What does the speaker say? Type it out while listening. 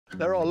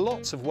There are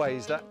lots of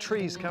ways that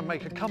trees can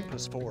make a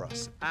compass for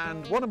us,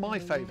 and one of my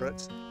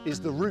favourites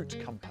is the root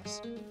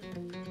compass.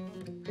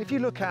 If you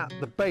look at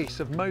the base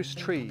of most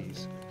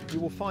trees, you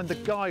will find the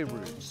guy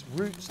roots,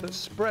 roots that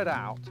spread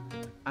out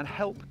and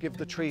help give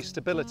the tree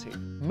stability.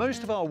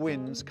 Most of our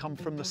winds come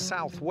from the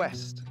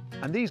southwest,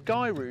 and these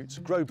guy roots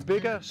grow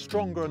bigger,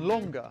 stronger and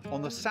longer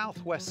on the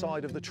southwest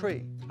side of the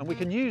tree, and we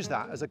can use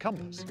that as a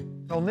compass.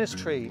 On this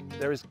tree,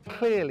 there is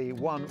clearly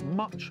one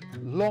much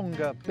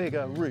longer,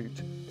 bigger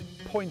root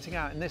pointing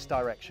out in this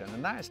direction,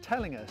 and that is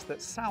telling us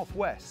that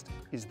southwest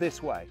is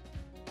this way.